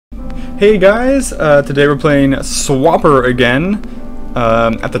Hey guys, today we're playing Swapper again.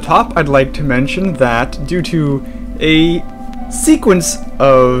 At the top, I'd like to mention that due to a sequence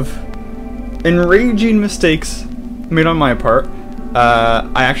of enraging mistakes made on my part,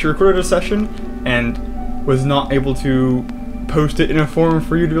 I actually recorded a session and was not able to post it in a form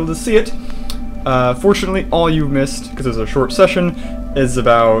for you to be able to see it. Fortunately, all you missed, because it was a short session, is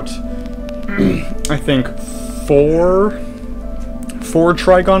about, I think, four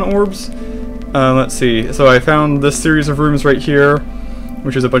Trigon orbs. Let's see, so I found this series of rooms right here,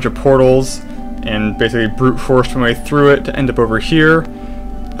 which is a bunch of portals, and basically brute forced my way through it to end up over here.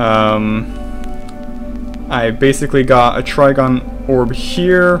 I basically got a Trigon orb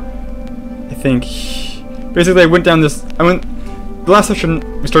here. I think, basically I went down this, the last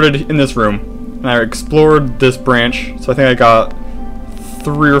session we started in this room, and I explored this branch, so I think I got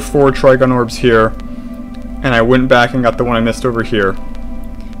 3 or 4 Trigon orbs here. And I went back and got the one I missed over here,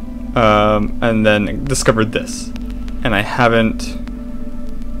 and then discovered this. And I haven't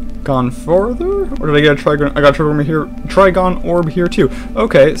gone further, or did I get a Trigon? I got a Trigon orb here too.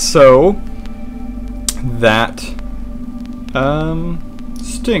 Okay, so that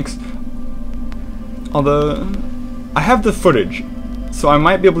stinks. Although I have the footage, so I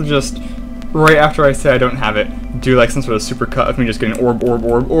might be able to just right after I say I don't have it, do like some sort of super cut of me just getting orb,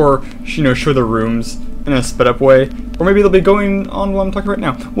 or show the rooms in a sped up way, or maybe they'll be going on while I'm talking right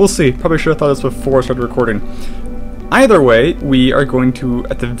now. We'll see. Probably should have thought this before I started recording. Either way, we are going to,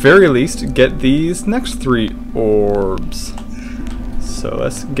 at the very least, get these next 3 orbs. So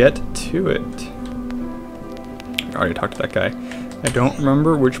let's get to it. I already talked to that guy. I don't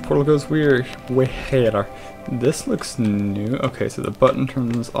remember which portal goes where. This looks new. Okay, so the button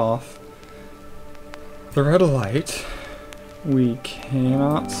turns off the red light. We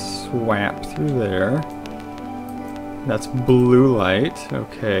cannot swap through there. That's blue light,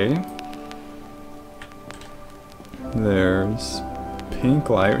 okay. There's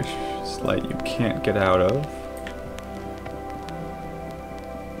pink light, which is light you can't get out of.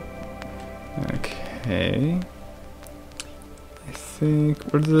 Okay. I think,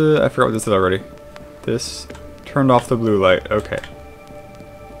 I forgot what this did already. This turned off the blue light, okay.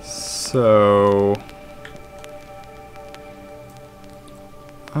 So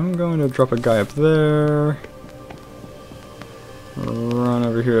I'm going to drop a guy up there, run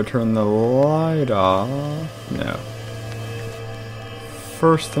over here to turn the light off. No.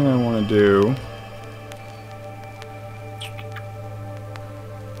 First thing I want to do,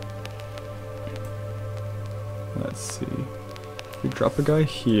 let's see, we drop a guy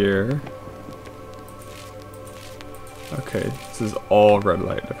here. Okay, this is all red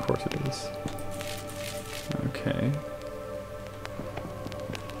light, of course it is. Okay.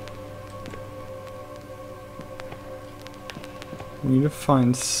 We need to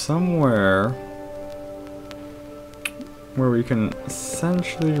find somewhere where we can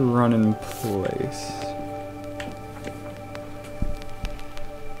essentially run in place.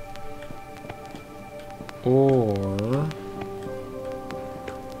 Or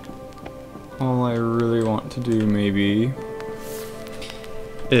all I really want to do maybe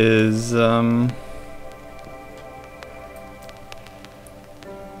is let's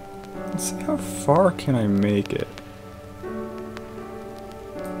see how far can I make it.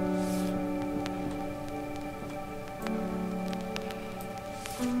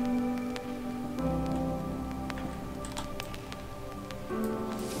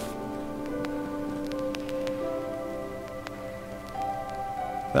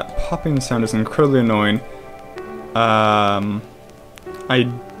 That popping sound is incredibly annoying.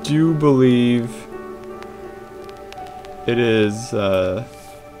 I do believe it is a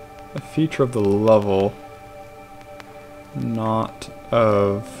feature of the level, not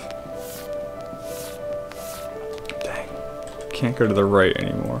of... Dang, can't go to the right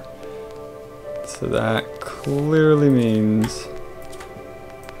anymore. So that clearly means...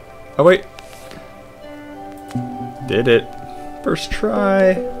 Oh wait! Did it. First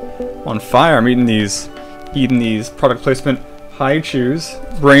try. On fire. I'm eating these product placement high chews.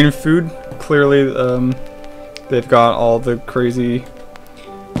 Brain food. Clearly, they've got all the crazy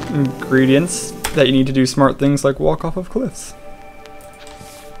ingredients that you need to do smart things like walk off of cliffs.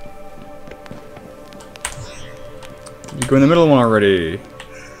 Did you go in the middle one already?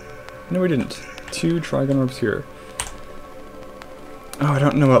 No, we didn't. 2 Trigon orbs here. Oh, I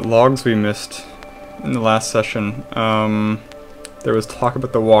don't know what logs we missed in the last session. There was talk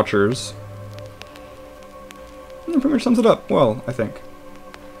about the Watchers. Pretty much sums it up well, I think.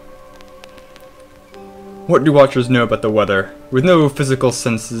 What do Watchers know about the weather? With no physical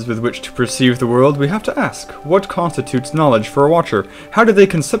senses with which to perceive the world, we have to ask, what constitutes knowledge for a Watcher? How do they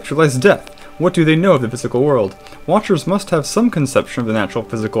conceptualize death? What do they know of the physical world? Watchers must have some conception of the natural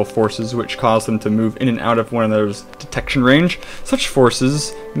physical forces which cause them to move in and out of one another's detection range. Such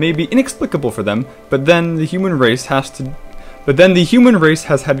forces may be inexplicable for them, but then the human race has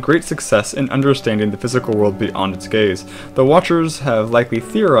had great success in understanding the physical world beyond its gaze. The Watchers have likely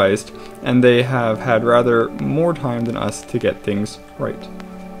theorized, and they have had rather more time than us to get things right.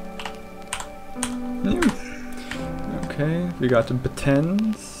 Okay, we got to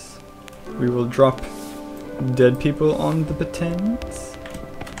pretends. We will drop dead people on the pretends.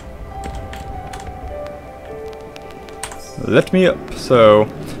 Let me up. So,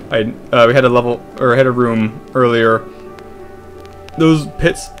 we had a room earlier. Those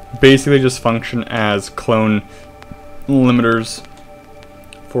pits basically just function as clone limiters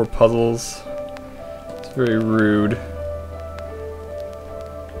for puzzles. It's very rude.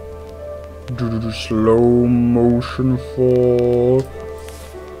 Slow motion fall.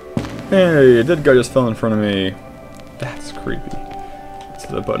 Hey, a dead guy just fell in front of me. That's creepy.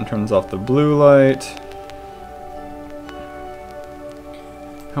 So the button turns off the blue light.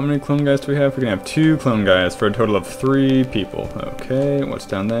 How many clone guys do we have? We can have 2 clone guys for a total of 3 people. Okay, what's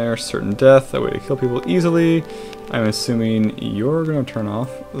down there? Certain death, that way to kill people easily. I'm assuming you're gonna turn off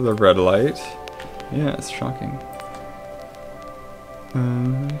the red light. Yeah, it's shocking.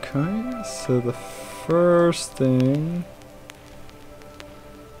 Okay, so the first thing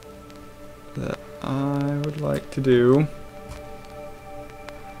that I would like to do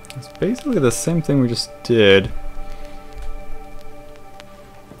is basically the same thing we just did.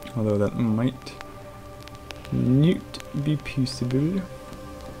 Although that might not be possible.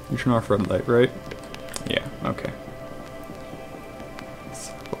 You turn off red light, right? Yeah, okay.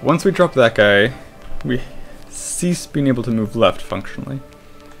 So, once we drop that guy, we cease being able to move left functionally.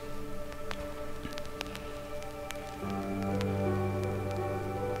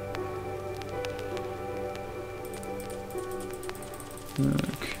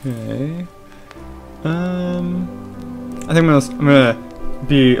 Okay. I think I'm gonna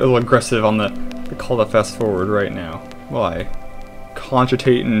be a little aggressive on the call to fast forward right now while I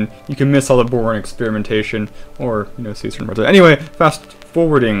cogitate, and you can miss all the boring experimentation or, you know, see certain parts. Anyway, fast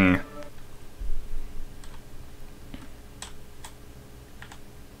forwarding.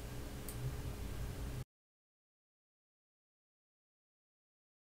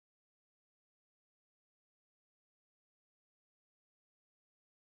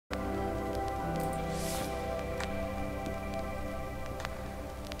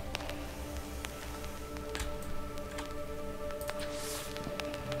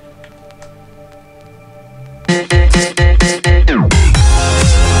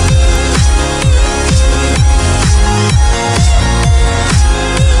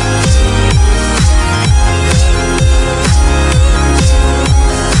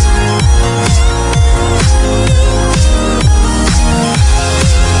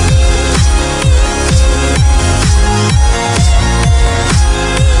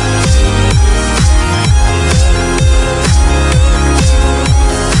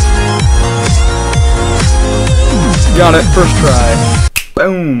 Got it, first try.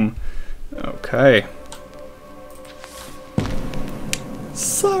 Boom. Okay.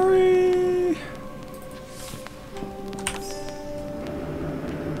 Sorry.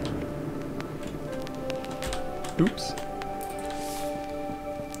 Oops.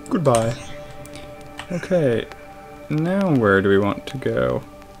 Goodbye. Okay. Now where do we want to go?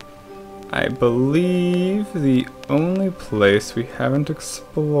 I believe the only place we haven't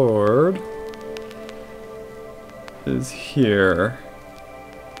explored is here.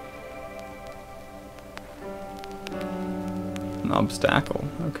 An obstacle,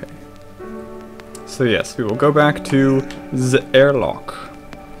 okay. So yes, we will go back to the airlock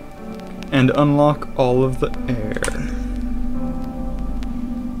and unlock all of the air.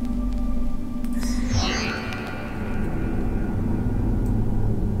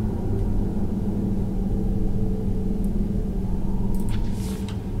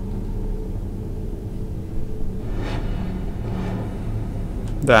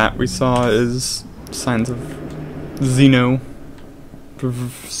 That we saw is signs of Xeno,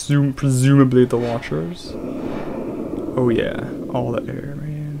 presumably the Watchers. Oh yeah, all the air,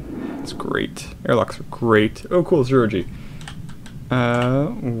 man. It's great. Airlocks are great. Oh cool, 0G.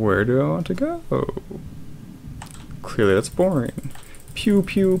 Where do I want to go? Clearly that's boring. Pew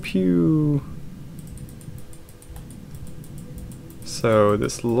pew pew. So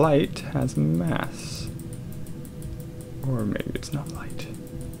this light has mass. Or maybe it's not light.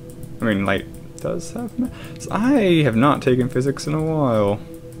 I mean, light does have mass. I have not taken physics in a while.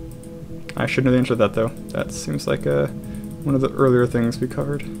 I should know the answer to that, though. That seems like one of the earlier things we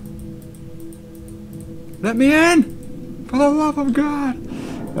covered. Let me in! For the love of God!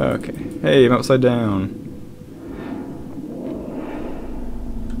 Okay. Hey, I'm upside down.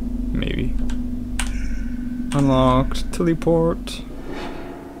 Maybe. Unlocked. Teleport.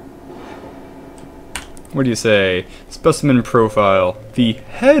 What do you say? Specimen profile. The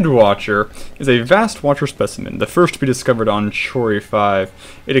Head Watcher is a vast watcher specimen, the first to be discovered on Chori 5.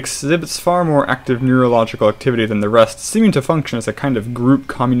 It exhibits far more active neurological activity than the rest, seeming to function as a kind of group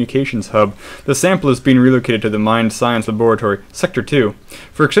communications hub. The sample is being relocated to the Mind Science Laboratory, Sector 2,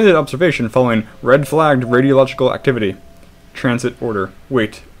 for extended observation following red-flagged radiological activity. Transit order.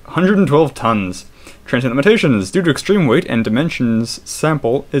 Weight: 112 tons. Transit limitations. Due to extreme weight and dimensions,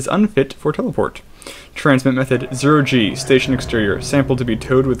 sample is unfit for teleport. Transmit method 0G, station exterior, sample to be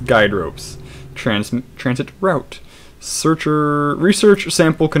towed with guide ropes. Transit route. Research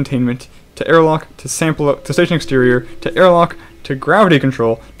sample containment to airlock, to station exterior, to airlock, to gravity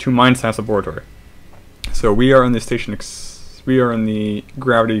control, to Mind Science Laboratory. So we are in the we are in the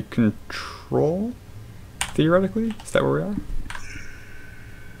gravity control, theoretically? Is that where we are?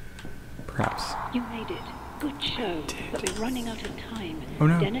 Perhaps. You made it. Good show, but we're running out of time. Oh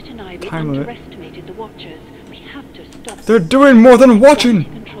no. Dennett and I, we Time limit. underestimated the Watchers. We have to stop them. They're doing more than watching!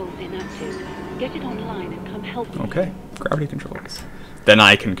 Gravity control's inactive. Get it online and come help me. Okay, gravity controls. Then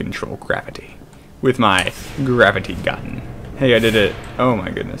I can control gravity with my gravity gun. Hey, I did it. Oh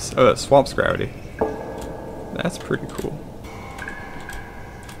my goodness. Oh, that swaps gravity. That's pretty cool.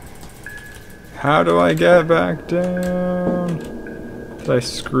 How do I get back down? Did I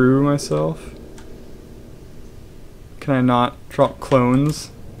screw myself? Can I not drop clones?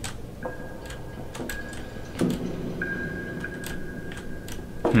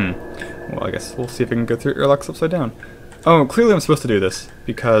 Well, I guess we'll see if we can go through airlocks upside down. Oh, clearly I'm supposed to do this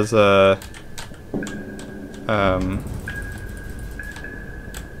because there's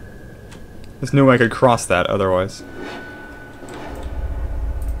no way I could cross that otherwise.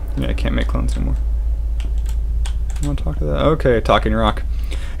 Yeah, I can't make clones anymore. I want to talk to that. Okay, talking rock.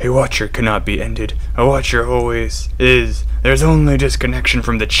 A watcher cannot be ended. A watcher always is. There's only disconnection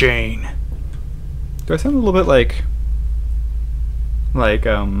from the chain. Do I sound a little bit like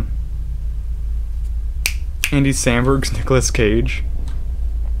Andy Samberg's Nicolas Cage?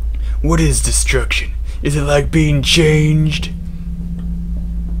 What is destruction? Is it like being changed?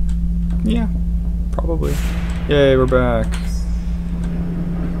 Yeah, probably. Yay, we're back.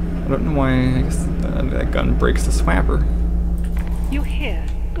 I don't know why. I guess that gun breaks the swapper. You're here.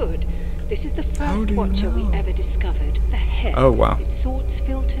 Good. This is the first Watcher we ever discovered. The Head. Oh, wow. It sorts,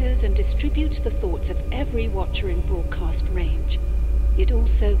 filters, and distributes the thoughts of every Watcher in broadcast range. It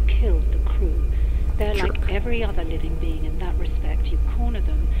also killed the crew. They're like every other living being in that respect. You corner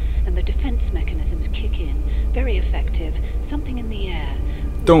them, and the defense mechanisms kick in. Very effective. Something in the air.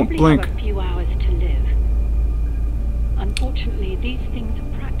 Don't blink. Have a few hours to live. Unfortunately, these things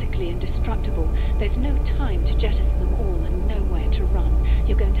are practically indestructible. There's no time to jettison them all and nowhere to run.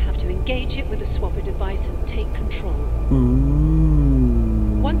 You're going to have to engage it with a swapper device and take control.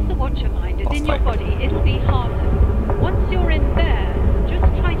 Ooh. Once the Watcher mind is in your body, it'll be harder. Once you're in there, just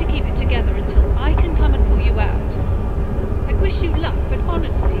try to keep it together until I can come and pull you out. I wish you luck, but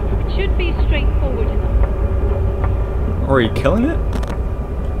honestly, it should be straightforward enough. Are you killing it?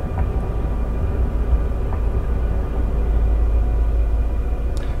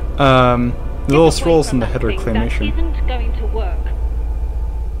 The little scrolls in the head reclamation. That isn't going to work.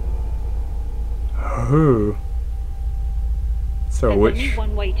 Oh. So There's which? only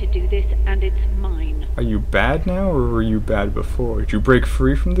one way to do this, and it's mine. Are you bad now, or were you bad before? Did you break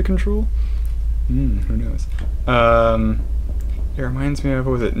free from the control? Who knows? It reminds me of,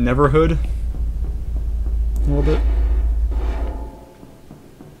 what was it, Neverhood? A little bit.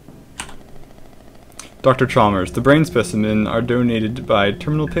 Dr. Chalmers, the brain specimen are donated by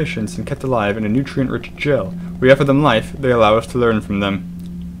terminal patients and kept alive in a nutrient-rich gel. We offer them life, they allow us to learn from them.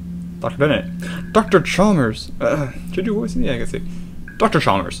 Dr. Bennett. Dr. Chalmers! Should you voice it? Yeah, I can see. Dr.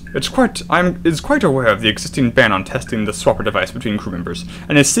 Chalmers, is quite aware of the existing ban on testing the swapper device between crew members,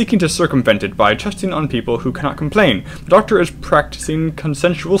 and is seeking to circumvent it by testing on people who cannot complain. The doctor is practicing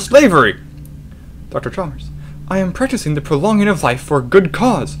consensual slavery! Dr. Chalmers. I am practicing the prolonging of life for a good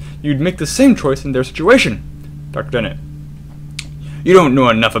cause. You'd make the same choice in their situation. Dr. Dennett. You don't know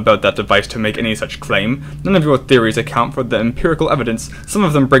enough about that device to make any such claim. None of your theories account for the empirical evidence. Some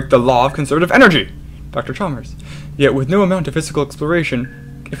of them break the law of conservative energy. Dr. Chalmers. Yet with no amount of physical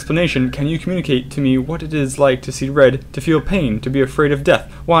exploration explanation, can you communicate to me what it is like to see red, to feel pain, to be afraid of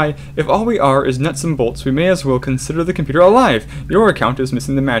death? Why, if all we are is nuts and bolts, we may as well consider the computer alive. Your account is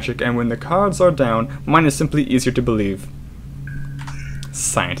missing the magic, and when the cards are down, mine is simply easier to believe.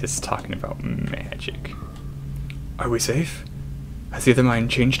 Scientists talking about magic. Are we safe? Has the other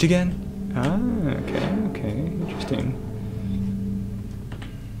mind changed again? Ah, okay, interesting.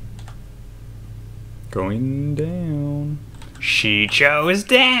 Going down. She chose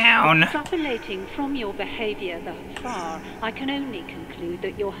down! Extrapolating from your behaviour thus far, I can only conclude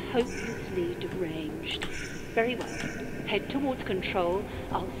that you're hopelessly deranged. Very well. Head towards control.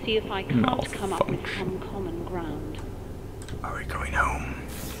 I'll see if I can't come up with some common ground. Are we going home?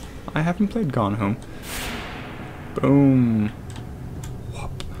 I haven't played Gone Home. Boom.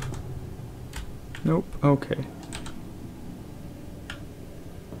 Whoop. Nope, okay.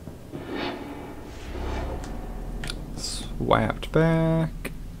 Swapped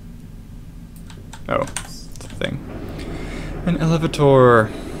back. Oh, it's a thing. An elevator.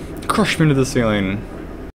 Crush me into the ceiling.